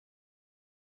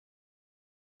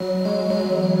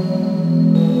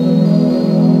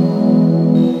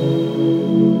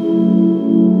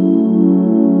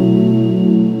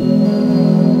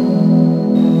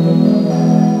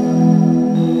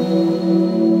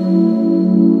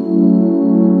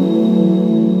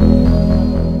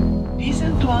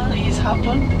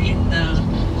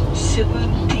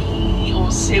D610 or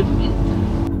 7.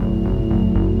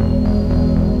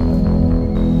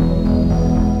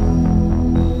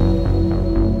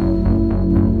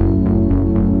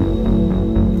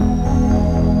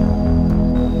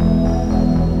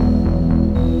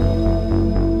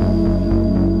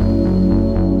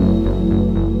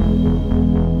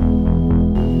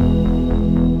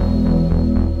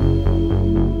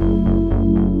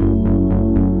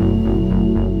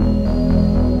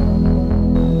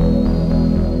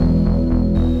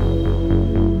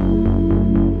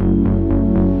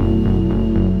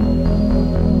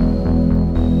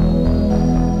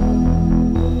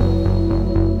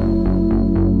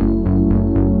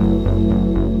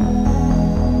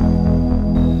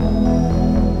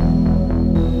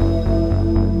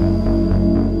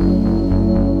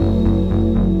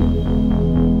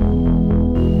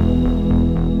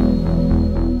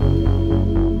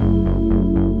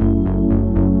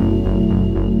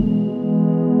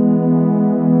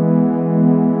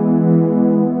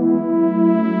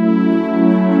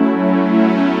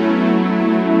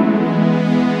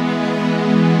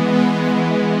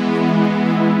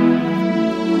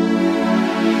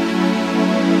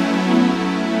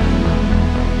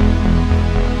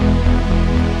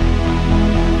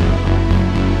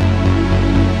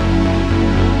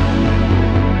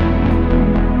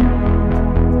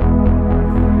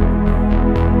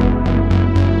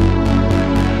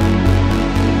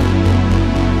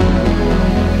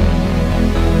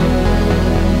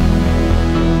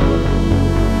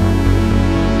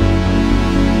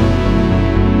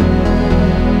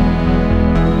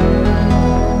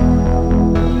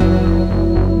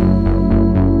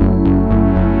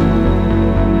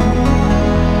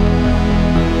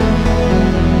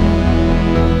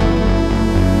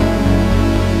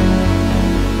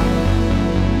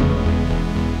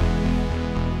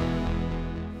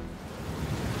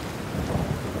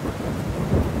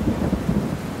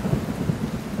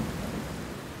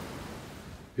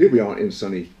 Here we are in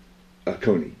sunny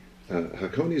Hakone.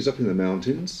 Hakone is up in the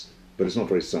mountains, but it's not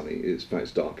very sunny. In fact,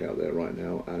 it's dark out there right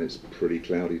now, and it's pretty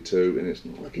cloudy too, and it's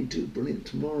not looking too brilliant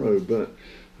tomorrow, but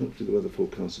hopefully the weather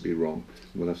forecast will be wrong,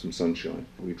 and we'll have some sunshine.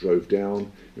 We drove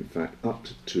down, in fact, up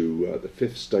to the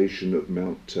 5th station of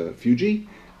Mount Fuji,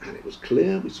 and it was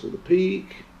clear. We saw the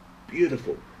peak,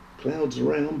 beautiful. Clouds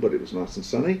around, but it was nice and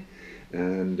sunny.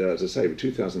 And as I say, we're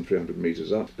 2,300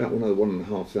 metres up, about another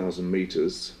 1,500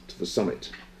 metres to the summit.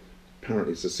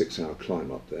 Apparently it's a 6-hour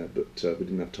climb up there, but we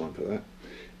didn't have time for that.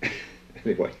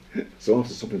 Anyway, so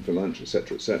after stopping for lunch,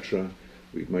 etc., etc.,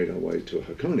 we've made our way to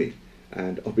Hakone.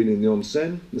 And I've been in the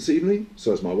onsen this evening, so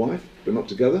has my wife, but not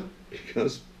together,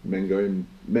 because men go in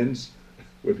men's,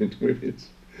 women to women's.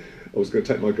 I was going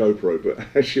to take my GoPro, but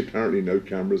actually apparently no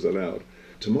cameras allowed.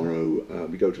 Tomorrow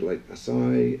we go to Lake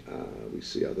Ashi, we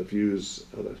see other views,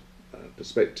 other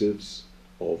perspectives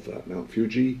of Mount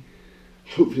Fuji.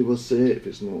 Hopefully we'll see it if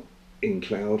it's not in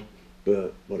cloud,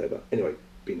 but whatever. Anyway,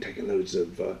 been taking loads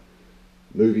of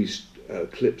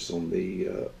clips on the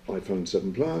iPhone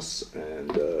 7 Plus,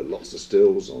 and lots of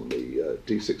stills on the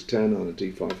D610 and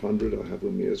the D500 I have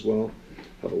with me as well.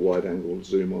 Have a wide angle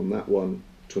zoom on that one,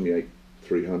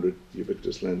 28-300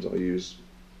 ubiquitous lens I use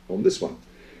on this one.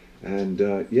 And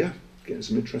yeah, getting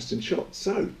some interesting shots.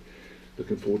 So,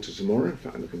 looking forward to tomorrow. In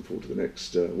fact, I'm looking forward to the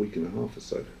next week and a half or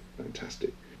so.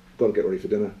 Fantastic. Got to get ready for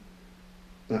dinner.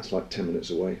 That's like 10 minutes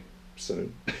away. So,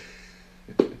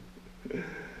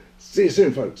 see you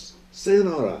soon, folks.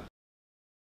 Sayonara.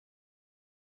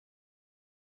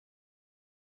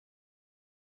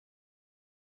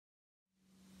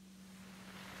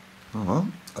 A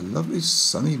lovely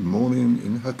sunny morning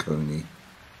in Hakone.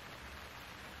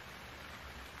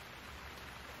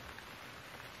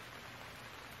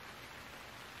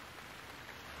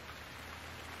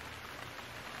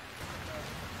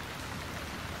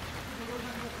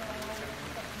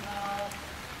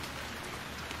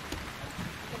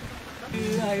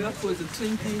 I work with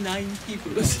 29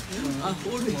 people. Always.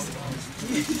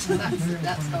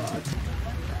 That's hard.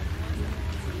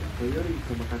 The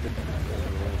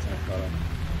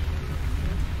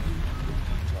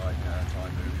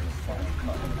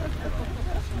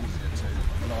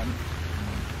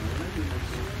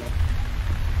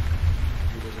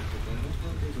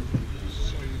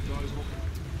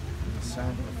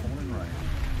sound of the falling rain.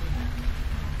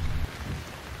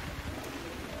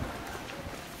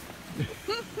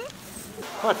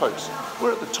 Hi folks,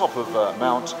 we're at the top of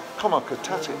Mount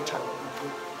Komagatake.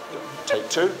 Take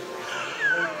two.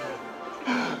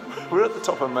 We're at the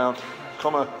top of Mount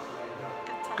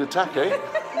Komagatake.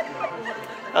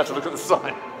 I had to look at the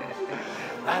sign.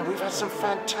 And we've had some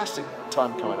fantastic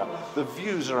time coming up. The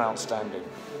views are outstanding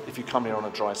if you come here on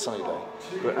a dry, sunny day.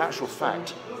 But in actual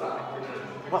fact,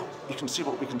 well, you can see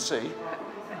what we can see.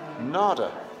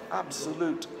 Nada.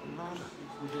 Absolute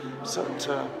nada. So,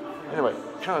 anyway,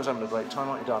 Karen's having a great time,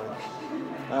 aren't you, darling?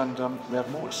 And we have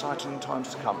more exciting times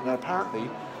to come. Now, apparently,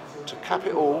 to cap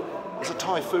it all, there's a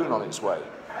typhoon on its way.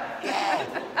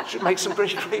 Yeah! Should make some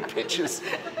great pictures.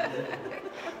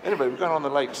 Anyway, we're going on the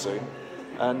lake soon,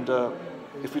 and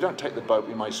if we don't take the boat,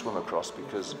 we may swim across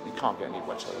because you can't get any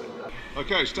wetter.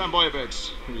 Okay, stand by your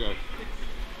beds. Here we go.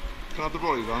 Can I have the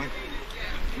brolly, darling?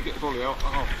 You get the brolly out.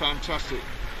 Oh, fantastic.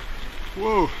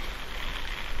 Whoa.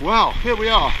 Wow, here we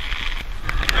are.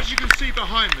 As you can see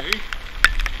behind me,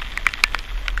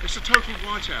 it's a total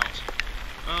whiteout.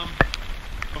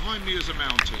 Behind me is a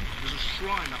mountain. There's a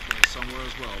shrine up there somewhere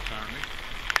as well, apparently.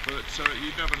 But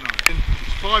you never know.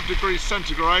 It's 5 degrees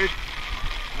centigrade,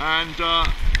 and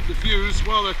the views,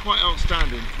 well, they're quite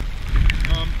outstanding.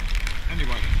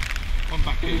 Anyway, I'm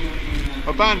back in.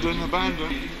 Abandon. Did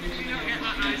you not get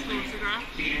that nice photograph?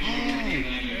 Oh.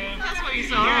 That's what you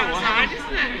saw outside,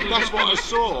 isn't it? That's what I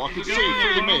saw. I could see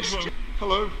through the mist.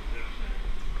 Hello.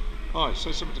 Hi,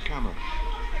 say something to camera.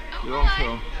 Oh, you're on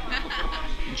film.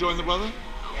 Enjoying the weather?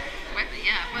 Weather,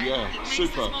 yeah. But yeah,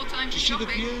 super. Do you see the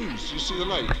views? Do you see the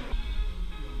lake?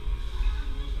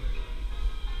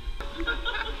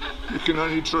 You can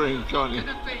only dream, can't you?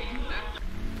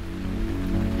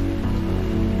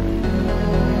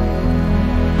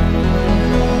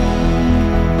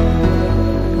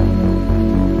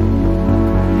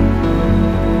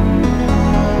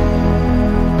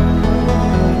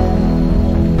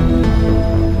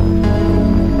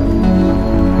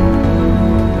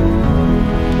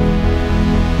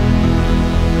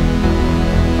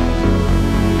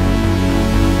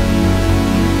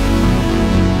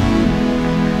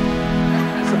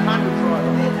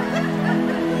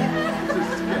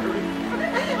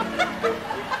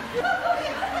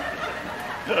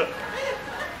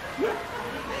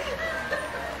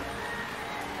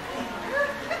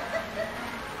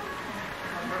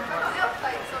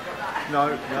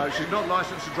 No, she's not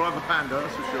licensed to drive a Panda,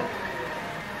 that's for sure.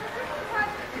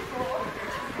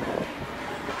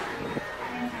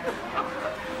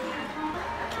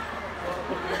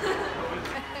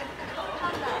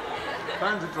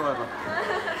 Panda driver.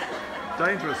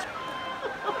 Dangerous.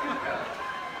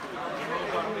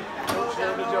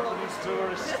 The Japanese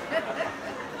tourists.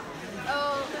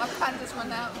 Oh, my panda's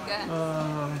run out again.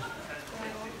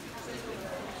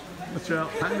 Watch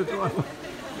out, Panda driver.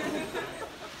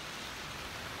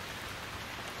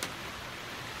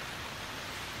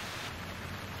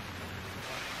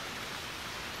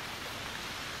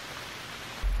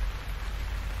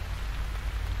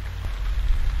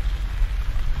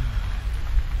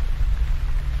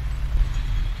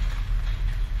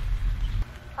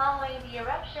 Following the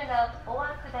eruption of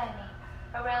Hakone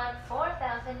around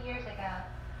 4,000 years ago,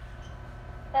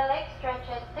 the lake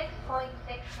stretches 6.6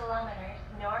 kilometers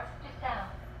north to south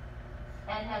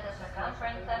and has a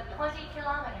circumference of 20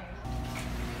 kilometers.